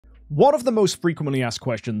One of the most frequently asked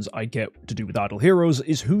questions I get to do with Idle Heroes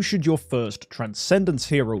is who should your first Transcendence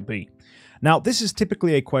hero be? Now, this is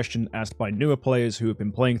typically a question asked by newer players who have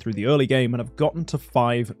been playing through the early game and have gotten to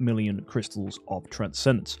 5 million crystals of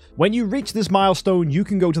Transcendence. When you reach this milestone, you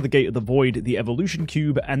can go to the Gate of the Void, the Evolution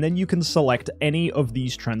Cube, and then you can select any of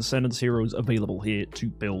these Transcendence heroes available here to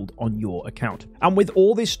build on your account. And with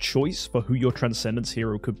all this choice for who your Transcendence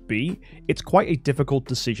hero could be, it's quite a difficult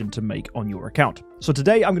decision to make on your account. So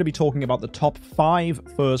today I'm going to be talking about the top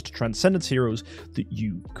 5 first Transcendence heroes that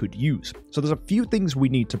you could use. So there's a few things we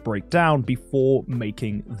need to break down before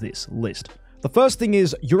making this list. The first thing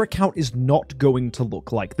is, your account is not going to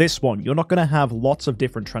look like this one. You're not going to have lots of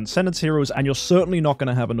different Transcendence heroes, and you're certainly not going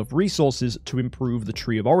to have enough resources to improve the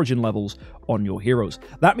Tree of Origin levels on your heroes.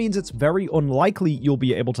 That means it's very unlikely you'll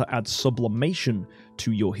be able to add sublimation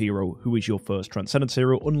to your hero, who is your first Transcendence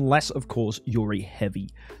hero, unless, of course, you're a heavy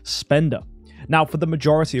spender. Now, for the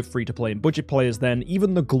majority of free-to-play and budget players then,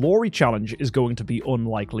 even the Glory Challenge is going to be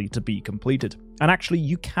unlikely to be completed. And actually,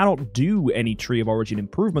 you cannot do any Tree of Origin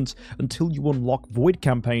improvements until you unlock Void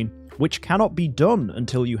Campaign, which cannot be done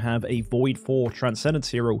until you have a Void 4 Transcendence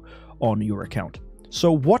hero on your account.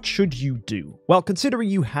 So what should you do? Well, considering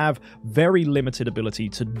you have very limited ability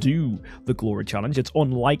to do the Glory Challenge, it's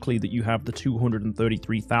unlikely that you have the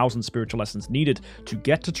 233,000 spiritual essence needed to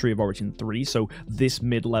get to Tree of Origin 3, so this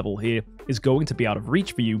mid-level here is going to be out of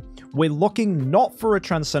reach for you. We're looking not for a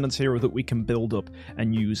Transcendence hero that we can build up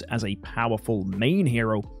and use as a powerful main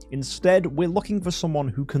hero. Instead, we're looking for someone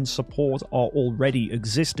who can support our already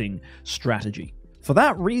existing strategy. For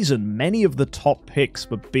that reason, many of the top picks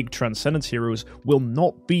for big Transcendence heroes will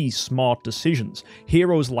not be smart decisions.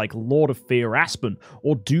 Heroes like Lord of Fear Aspen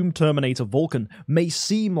or Doom Terminator Vulcan may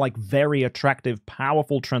seem like very attractive,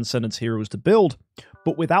 powerful Transcendence heroes to build,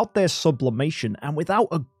 but without their sublimation and without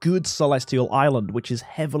a good Celestial Island, which is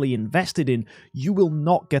heavily invested in, you will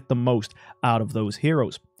not get the most out of those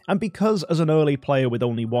heroes. And because as an early player with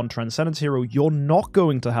only one Transcendence hero, you're not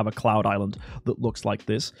going to have a Cloud Island that looks like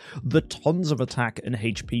this, the tons of attack and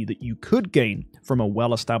HP that you could gain from a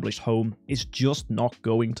well-established home is just not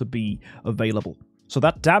going to be available. So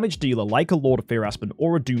that damage dealer like a Lord of Fear Aspen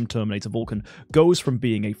or a Doom Terminator Vulcan goes from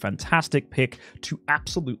being a fantastic pick to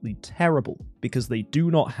absolutely terrible, because they do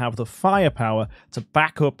not have the firepower to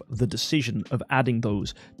back up the decision of adding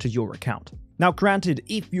those to your account. Now granted,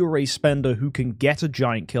 if you're a spender who can get a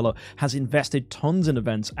Giant Killer, has invested tons in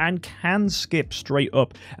events, and can skip straight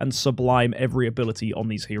up and sublime every ability on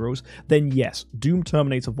these heroes, then yes, Doom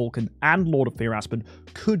Terminator Vulcan and Lord of Fear Aspen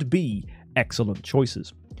could be excellent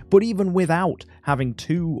choices. But even without having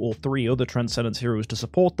 2 or 3 other Transcendence heroes to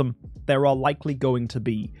support them, there are likely going to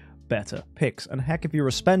be better picks. And heck, if you're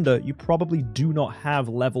a spender, you probably do not have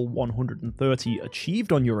level 130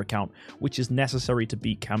 achieved on your account, which is necessary to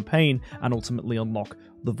beat campaign and ultimately unlock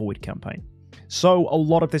the Void Campaign. So a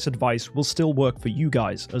lot of this advice will still work for you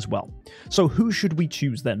guys as well. So who should we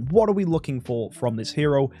choose then? What are we looking for from this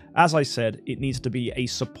hero? As I said, it needs to be a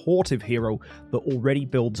supportive hero that already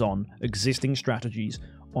builds on existing strategies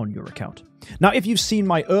on your account. Now, if you've seen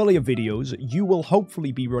my earlier videos, you will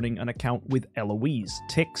hopefully be running an account with Eloise,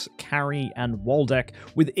 Tix, Carrie, and Waldeck,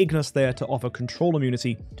 with Ignis there to offer control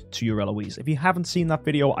immunity to your Eloise. If you haven't seen that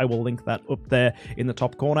video, I will link that up there in the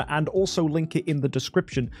top corner, and also link it in the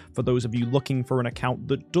description for those of you looking for an account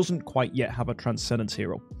that doesn't quite yet have a Transcendence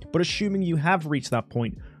hero. But assuming you have reached that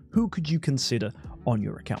point, who could you consider on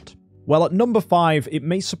your account? Well, at number 5, it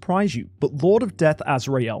may surprise you, but Lord of Death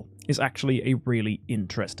Azrael is actually a really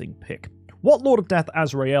interesting pick. What Lord of Death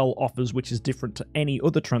Azrael offers, which is different to any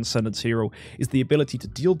other Transcendence hero, is the ability to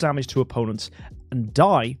deal damage to opponents and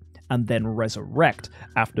die, and then resurrect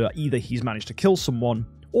after either he's managed to kill someone,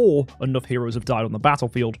 or enough heroes have died on the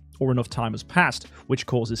battlefield, or enough time has passed, which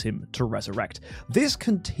causes him to resurrect. This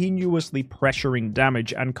continuously pressuring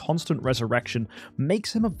damage and constant resurrection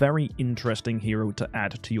makes him a very interesting hero to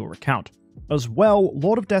add to your account. As well,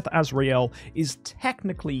 Lord of Death Azrael is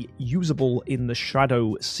technically usable in the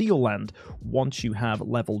Shadow Seal Land once you have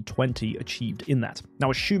level 20 achieved in that.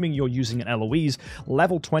 Now, assuming you're using an Eloise,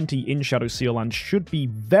 level 20 in Shadow Seal Land should be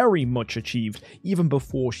very much achieved even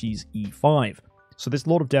before she's E5. So this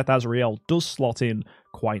Lord of Death Azrael does slot in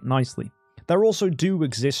quite nicely. There also do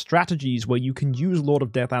exist strategies where you can use Lord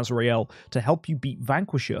of Death Azrael to help you beat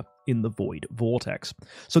Vanquisher in the Void Vortex.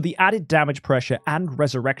 So the added damage pressure and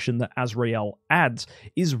resurrection that Azrael adds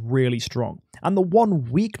is really strong. And the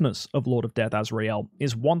one weakness of Lord of Death Azrael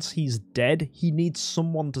is once he's dead, he needs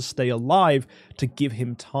someone to stay alive to give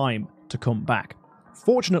him time to come back.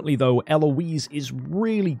 Fortunately though, Eloise is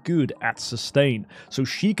really good at sustain, so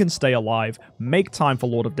she can stay alive, make time for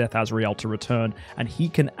Lord of Death Azrael to return, and he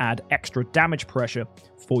can add extra damage pressure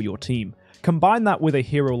for your team. Combine that with a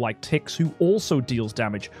hero like Tix, who also deals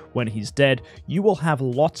damage when he's dead, you will have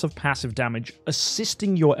lots of passive damage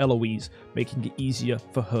assisting your Eloise, making it easier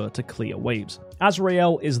for her to clear waves.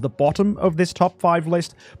 Azrael is the bottom of this top 5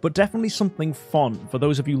 list, but definitely something fun for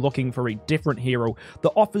those of you looking for a different hero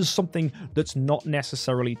that offers something that's not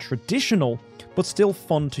necessarily traditional, but still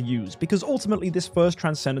fun to use, because ultimately this first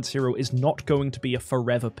Transcendence hero is not going to be a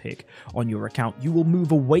forever pick on your account. You will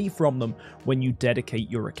move away from them when you dedicate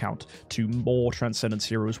your account to more Transcendence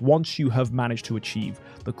heroes once you have managed to achieve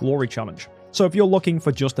the Glory Challenge. So if you're looking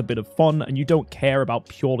for just a bit of fun and you don't care about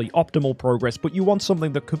purely optimal progress, but you want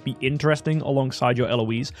something that could be interesting alongside your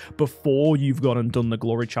Eloise before you've gone and done the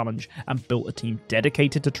Glory Challenge and built a team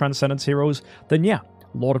dedicated to Transcendence heroes, then yeah,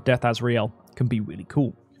 Lord of Death Azrael can be really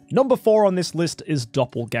cool. Number 4 on this list is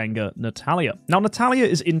Doppelganger Natalia. Now, Natalia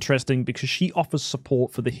is interesting because she offers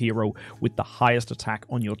support for the hero with the highest attack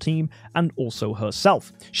on your team, and also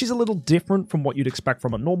herself. She's a little different from what you'd expect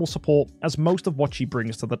from a normal support, as most of what she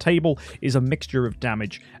brings to the table is a mixture of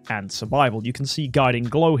damage and survival. You can see Guiding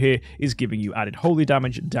Glow here is giving you added holy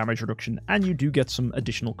damage, damage reduction, and you do get some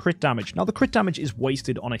additional crit damage. Now, the crit damage is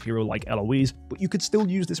wasted on a hero like Eloise, but you could still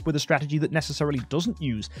use this with a strategy that necessarily doesn't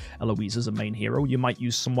use Eloise as a main hero. You might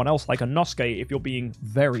use someone else like a Nosuke if you're being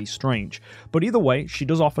very strange. But either way, she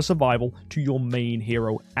does offer survival to your main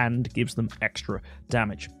hero and gives them extra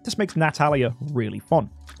damage. This makes Natalia really fun.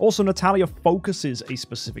 Also, Natalia focuses a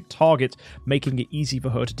specific target, making it easy for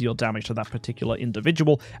her to deal damage to that particular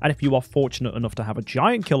individual, and if you are fortunate enough to have a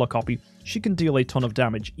giant killer copy, she can deal a ton of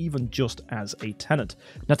damage even just as a tenant.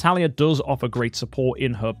 Natalia does offer great support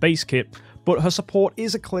in her base kit, but her support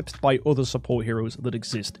is eclipsed by other support heroes that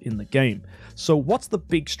exist in the game. So what's the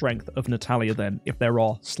big strength of Natalia then, if there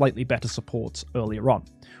are slightly better supports earlier on?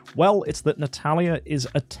 Well, it's that Natalia is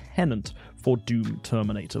a tenant for Doom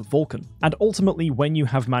Terminator Vulcan. And ultimately, when you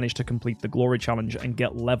have managed to complete the Glory Challenge and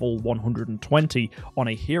get level 120 on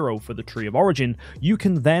a hero for the Tree of Origin, you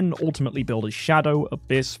can then ultimately build a Shadow,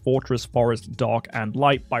 Abyss, Fortress, Forest, Dark, and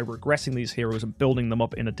Light by regressing these heroes and building them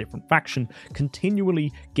up in a different faction,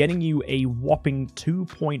 continually getting you a whopping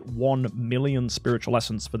 2.1 million spiritual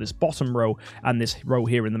essence for this bottom row, and this row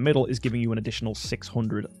here in the middle is giving you an additional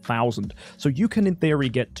 600,000. So you can in theory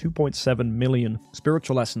get 2.7 million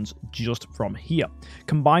spiritual essence just from here.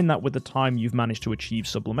 Combine that with the time you've managed to achieve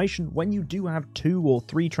sublimation. When you do have 2 or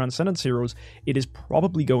 3 Transcendence heroes, it is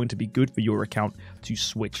probably going to be good for your account to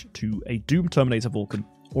switch to a Doom Terminator Vulcan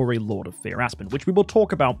or a Lord of Fear Aspen, which we will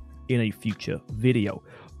talk about in a future video.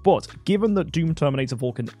 But given that Doom Terminator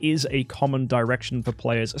Vulcan is a common direction for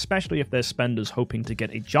players, especially if they're spenders hoping to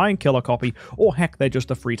get a giant killer copy, or heck, they're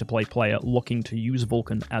just a free-to-play player looking to use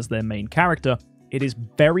Vulcan as their main character, it is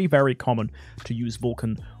very, very common to use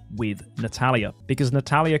Vulcan with Natalia, because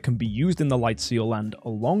Natalia can be used in the Light Seal Land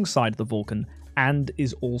alongside the Vulcan and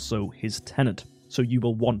is also his tenant. So you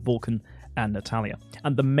will want Vulcan and Natalia.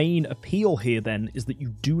 And the main appeal here then is that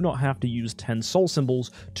you do not have to use 10 soul symbols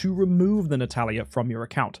to remove the Natalia from your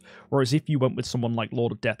account. Whereas if you went with someone like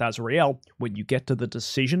Lord of Death Azrael, when you get to the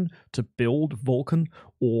decision to build Vulcan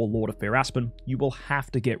or Lord of Fear Aspen, you will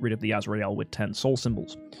have to get rid of the Azrael with 10 soul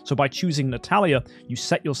symbols. So by choosing Natalia, you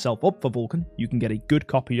set yourself up for Vulcan, you can get a good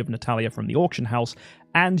copy of Natalia from the auction house,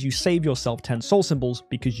 and you save yourself 10 soul symbols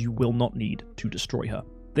because you will not need to destroy her.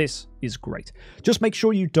 This is great. Just make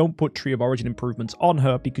sure you don't put Tree of Origin improvements on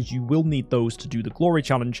her, because you will need those to do the Glory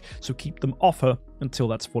Challenge, so keep them off her until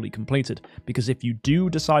that's fully completed. Because if you do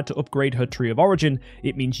decide to upgrade her Tree of Origin,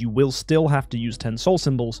 it means you will still have to use 10 soul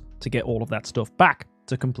symbols to get all of that stuff back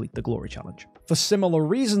to complete the Glory Challenge. For similar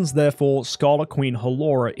reasons, therefore, Scarlet Queen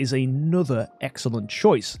Halora is another excellent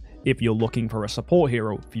choice if you're looking for a support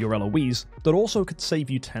hero for your Eloise that also could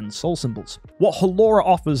save you 10 soul symbols. What Halora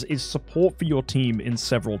offers is support for your team in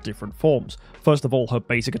several different forms. First of all, her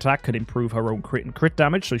basic attack can improve her own crit and crit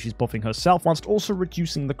damage, so she's buffing herself, whilst also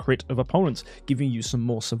reducing the crit of opponents, giving you some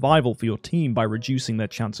more survival for your team by reducing their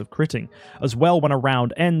chance of critting. As well, when a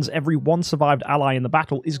round ends, every one survived ally in the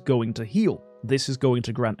battle is going to heal. This is going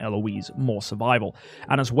to grant Eloise more survival.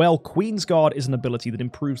 And as well, Queen's Guard is an ability that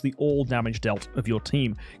improves the all damage dealt of your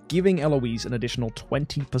team, giving Eloise an additional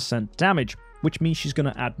 20% damage which means she's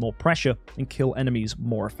going to add more pressure and kill enemies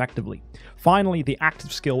more effectively. Finally, the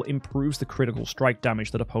active skill improves the critical strike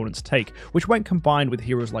damage that opponents take, which when combined with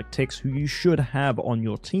heroes like Tix, who you should have on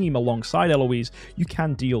your team alongside Eloise, you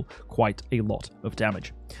can deal quite a lot of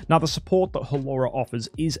damage. Now, the support that Halora offers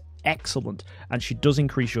is excellent, and she does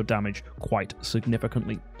increase your damage quite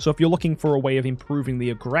significantly. So if you're looking for a way of improving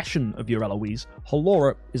the aggression of your Eloise,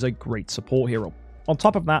 Halora is a great support hero. On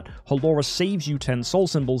top of that, Halora saves you 10 soul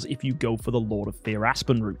symbols if you go for the Lord of Fear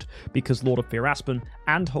Aspen route, because Lord of Fear Aspen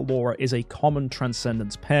and Halora is a common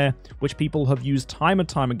Transcendence pair, which people have used time and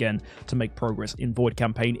time again to make progress in Void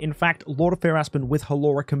Campaign. In fact, Lord of Fear Aspen with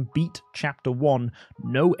Halora can beat Chapter 1,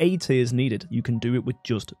 no A tiers needed. You can do it with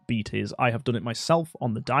just B tiers. I have done it myself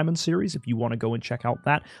on the Diamond series. If you want to go and check out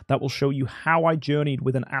that will show you how I journeyed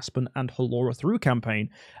with an Aspen and Halora through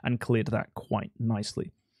campaign and cleared that quite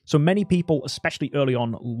nicely. So many people, especially early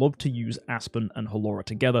on, love to use Aspen and Halora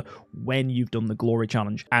together when you've done the Glory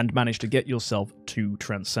Challenge and managed to get yourself 2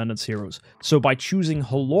 Transcendence heroes. So by choosing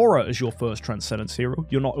Halora as your first Transcendence hero,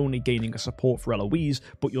 you're not only gaining a support for Eloise,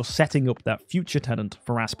 but you're setting up that future tenant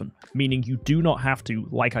for Aspen, meaning you do not have to,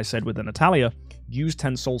 like I said with Natalia, use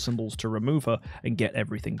 10 soul symbols to remove her and get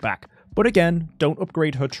everything back. But again, don't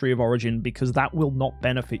upgrade her Tree of Origin because that will not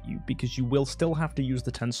benefit you, because you will still have to use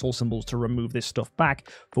the 10 soul symbols to remove this stuff back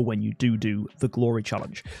for when you do the Glory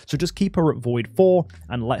Challenge. So just keep her at Void 4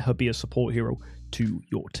 and let her be a support hero to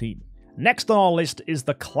your team. Next on our list is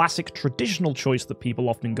the classic traditional choice that people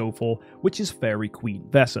often go for, which is Fairy Queen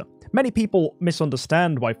Vesa. Many people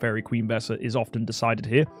misunderstand why Fairy Queen Vesa is often decided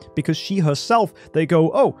here, because she herself, they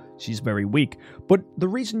go, oh, she's very weak. But the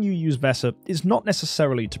reason you use Vesa is not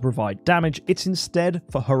necessarily to provide damage, it's instead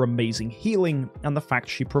for her amazing healing and the fact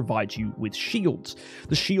she provides you with shields.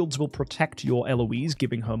 The shields will protect your Eloise,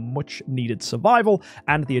 giving her much needed survival,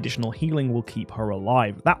 and the additional healing will keep her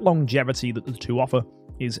alive. That longevity that the two offer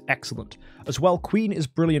is excellent. As well, Queen is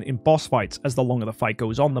brilliant in boss fights, as the longer the fight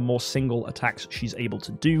goes on, the more single attacks she's able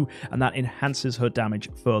to do, and that enhances her damage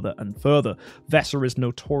further and further. Vesa is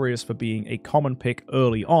notorious for being a common pick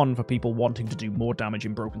early on for people wanting to do more damage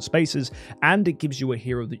in broken spaces, and it gives you a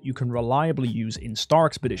hero that you can reliably use in Star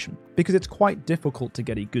Expedition, because it's quite difficult to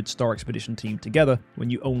get a good Star Expedition team together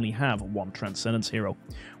when you only have one Transcendence hero.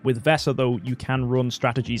 With Vesa, though, you can run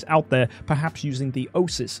strategies out there, perhaps using the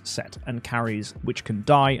Osis set and carries which can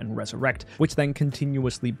die and resurrect, which then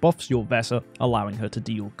continuously buffs your Vesa, allowing her to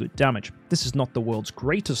deal good damage. This is not the world's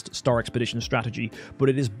greatest Star Expedition strategy, but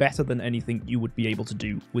it is better than anything you would be able to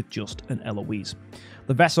do with just an Eloise.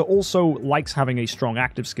 The Vesa also likes having a strong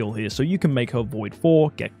active skill here, so you can make her Void 4,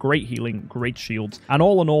 get great healing, great shields, and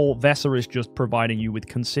all in all, Vesa is just providing you with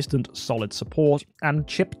consistent, solid support and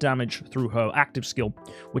chip damage through her active skill,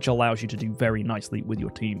 which allows you to do very nicely with your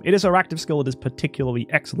team. It is her active skill that is particularly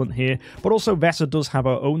excellent here, but also Vesa does have her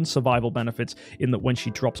own survival benefits in that when she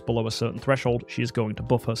drops below a certain threshold, she is going to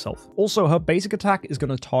buff herself. Also, her basic attack is going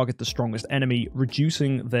to target the strongest enemy,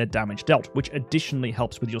 reducing their damage dealt, which additionally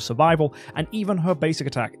helps with your survival, and even her basic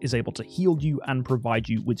attack is able to heal you and provide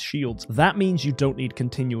you with shields. That means you don't need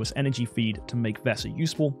continuous energy feed to make Vesa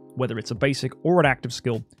useful. Whether it's a basic or an active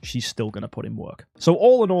skill, she's still going to put in work. So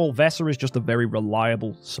all in all, Vesa is just a very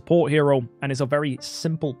reliable support hero and is a very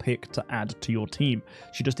simple pick to add to your team.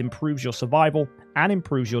 She just improves your survival and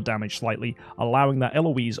improves your damage slightly, allowing that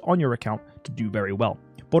Eloise on your account to do very well.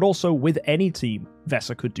 But also with any team,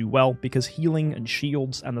 Vesa could do well because healing and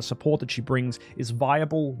shields and the support that she brings is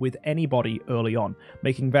viable with anybody early on,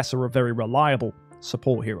 making Vesa a very reliable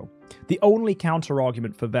support hero. The only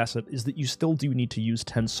counter-argument for Vesa is that you still do need to use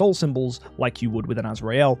 10 soul symbols, like you would with an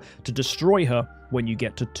Azrael, to destroy her when you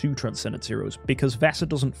get to 2 Transcendence heroes, because Vesa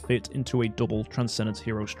doesn't fit into a double Transcendence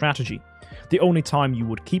hero strategy. The only time you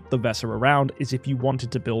would keep the Vesa around is if you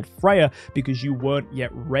wanted to build Freya because you weren't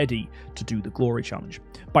yet ready to do the Glory Challenge.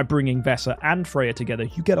 By bringing Vesa and Freya together,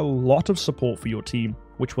 you get a lot of support for your team,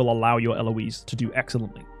 which will allow your Eloise to do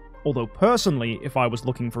excellently. Although personally, if I was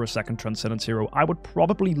looking for a second Transcendence hero, I would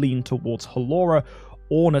probably lean towards Halora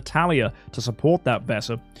or Natalia to support that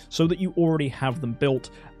Vesa, so that you already have them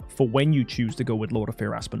built for when you choose to go with Lord of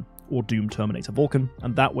Fear Aspen or Doom Terminator Vulcan,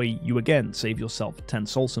 and that way you again save yourself 10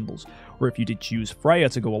 soul symbols. Or if you did choose Freya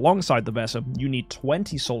to go alongside the Vesa, you need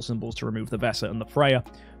 20 soul symbols to remove the Vesa and the Freya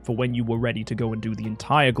for when you were ready to go and do the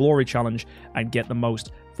entire Glory Challenge and get the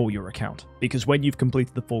most for your account. Because when you've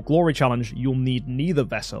completed the full Glory Challenge, you'll need neither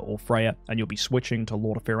Vesa or Freya, and you'll be switching to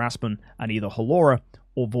Lord of Fear Aspen and either Halora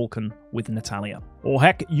or Vulcan with Natalia. Or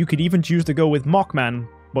heck, you could even choose to go with Mockman,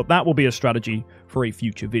 but that will be a strategy for a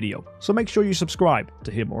future video, so make sure you subscribe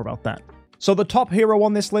to hear more about that. So the top hero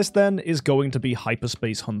on this list then is going to be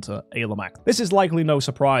Hyperspace Hunter Ailamak. This is likely no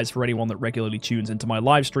surprise for anyone that regularly tunes into my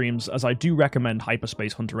live streams, as I do recommend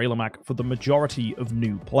Hyperspace Hunter Ailamak for the majority of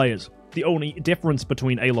new players. The only difference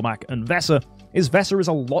between Ailamak and Vesa is Vesa is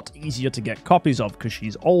a lot easier to get copies of because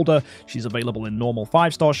she's older, she's available in normal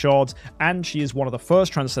 5-star shards, and she is one of the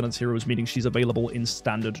first Transcendence heroes, meaning she's available in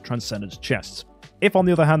standard Transcendence chests. If, on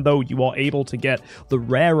the other hand, though, you are able to get the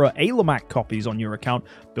rarer Ailamak copies on your account,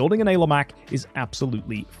 building an Ailamak is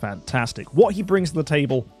absolutely fantastic. What he brings to the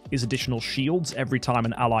table is additional shields every time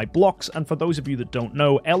an ally blocks, and for those of you that don't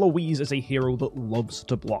know, Eloise is a hero that loves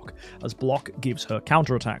to block, as block gives her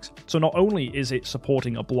counterattacks. So not only is it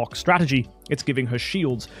supporting a block strategy, it's giving her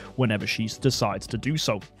shields whenever she decides to do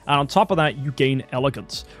so. And on top of that, you gain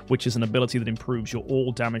Elegance, which is an ability that improves your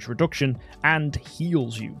all damage reduction and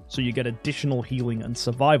heals you, so you get additional healing and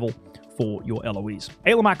survival for your Eloise.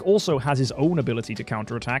 Ailamak also has his own ability to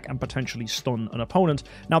counterattack and potentially stun an opponent.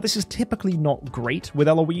 Now, this is typically not great with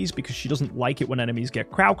Eloise because she doesn't like it when enemies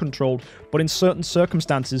get crowd controlled, but in certain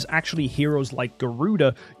circumstances, actually heroes like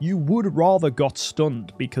Garuda, you would rather got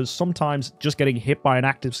stunned, because sometimes just getting hit by an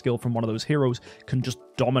active skill from one of those heroes can just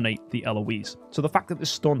dominate the Eloise. So the fact that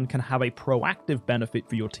this stun can have a proactive benefit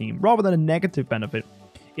for your team rather than a negative benefit,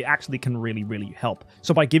 it actually can really help.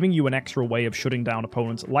 So by giving you an extra way of shutting down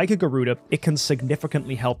opponents like a Garuda, it can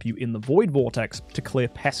significantly help you in the Void Vortex to clear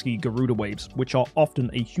pesky Garuda waves, which are often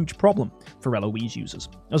a huge problem for Eloise users.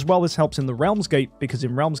 As well, this helps in the Realms Gate, because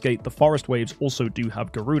in Realms Gate, the Forest Waves also do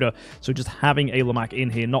have Garuda, so just having Ailamak in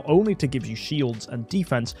here, not only to give you shields and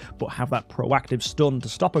defense, but have that proactive stun to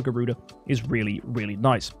stop a Garuda is really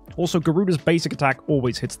nice. Also, Garuda's basic attack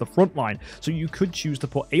always hits the front line, so you could choose to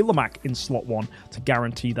put Ailamak in slot 1 to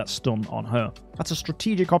guarantee that stun on her. That's a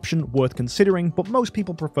strategic option worth considering, but most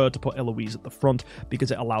people prefer to put Eloise at the front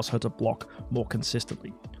because it allows her to block more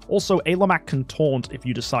consistently. Also, Ailamak can taunt if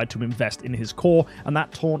you decide to invest in his core, and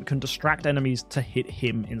that taunt can distract enemies to hit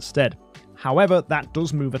him instead. However, that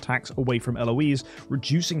does move attacks away from Eloise,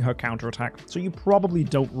 reducing her counterattack, so you probably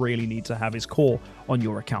don't really need to have his core on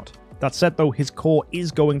your account. That said though, his core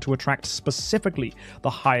is going to attract specifically the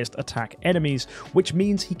highest attack enemies, which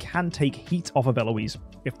means he can take heat off of Eloise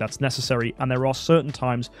if that's necessary, and there are certain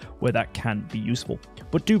times where that can be useful.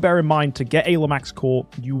 But do bear in mind, to get Ailamak's core,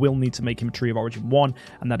 you will need to make him Tree of Origin 1,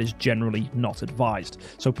 and that is generally not advised.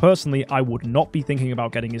 So personally, I would not be thinking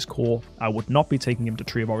about getting his core, I would not be taking him to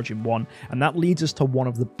Tree of Origin 1, and that leads us to one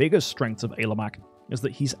of the biggest strengths of Ailamak, is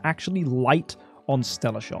that he's actually light on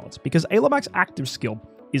Stellar Shards, because Ailamak's active skill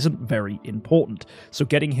isn't very important, so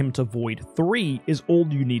getting him to Void 3 is all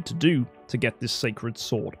you need to do to get this Sacred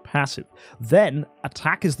Sword passive. Then,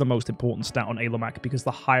 attack is the most important stat on Ailamak, because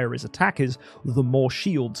the higher his attack is, the more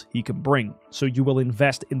shields he can bring, so you will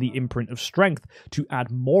invest in the Imprint of Strength to add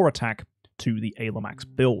more attack to the Ailamak's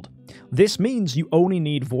build. This means you only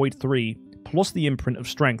need Void 3 plus the Imprint of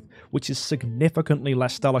Strength, which is significantly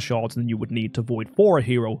less Stellar Shards than you would need to Void 4 a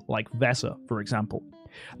hero like Vesa, for example.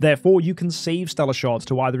 Therefore, you can save Stellar Shards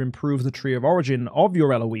to either improve the Tree of Origin of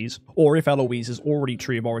your Eloise, or if Eloise is already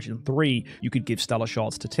Tree of Origin 3, you could give Stellar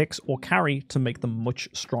Shards to Tix or Carry to make them much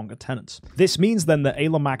stronger tenants. This means then that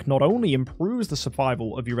Ailamak not only improves the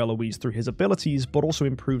survival of your Eloise through his abilities, but also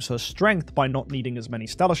improves her strength by not needing as many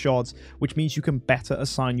Stellar Shards, which means you can better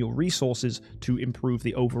assign your resources to improve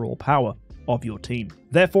the overall power of your team.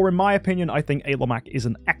 Therefore, in my opinion, I think Ailamak is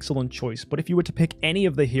an excellent choice, but if you were to pick any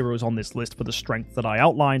of the heroes on this list for the strength that I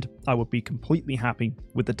outlined, I would be completely happy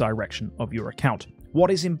with the direction of your account. What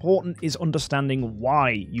is important is understanding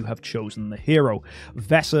why you have chosen the hero.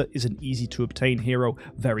 Vesa is an easy to obtain hero,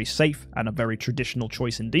 very safe, and a very traditional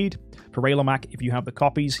choice indeed. For Ailamak, if you have the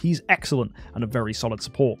copies, he's excellent and a very solid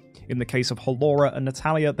support. In the case of Halora and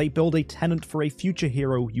Natalia, they build a tenant for a future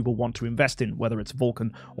hero you will want to invest in, whether it's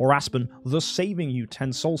Vulcan or Aspen, thus saving you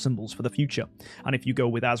 10 soul symbols for the future. And if you go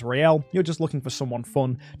with Azrael, you're just looking for someone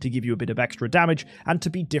fun to give you a bit of extra damage and to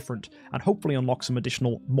be different, and hopefully unlock some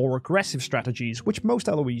additional, more aggressive strategies, which most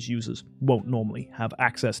Eloise users won't normally have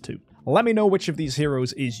access to. Let me know which of these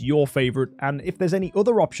heroes is your favourite, and if there's any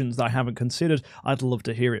other options that I haven't considered, I'd love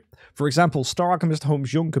to hear it. For example, Star Alchemist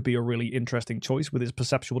Holmes Young could be a really interesting choice with his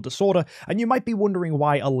perceptual disorder, and you might be wondering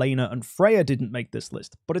why Elena and Freya didn't make this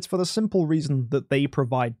list, but it's for the simple reason that they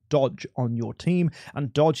provide dodge on your team,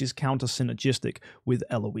 and dodge is counter-synergistic with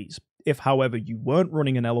Eloise. If, however, you weren't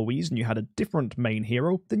running an Eloise and you had a different main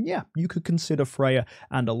hero, then yeah, you could consider Freya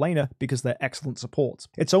and Elena because they're excellent supports.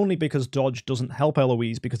 It's only because dodge doesn't help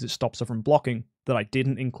Eloise because it stops her from blocking that I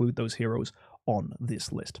didn't include those heroes on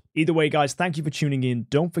this list. Either way, guys, thank you for tuning in.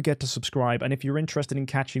 Don't forget to subscribe, and if you're interested in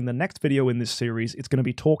catching the next video in this series, it's going to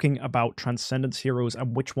be talking about Transcendence heroes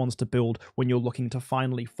and which ones to build when you're looking to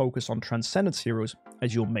finally focus on Transcendence heroes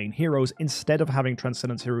as your main heroes instead of having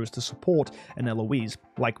Transcendence heroes to support and LOEs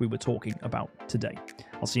like we were talking about today.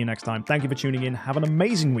 I'll see you next time. Thank you for tuning in. Have an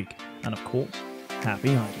amazing week, and of course, happy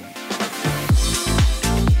idling.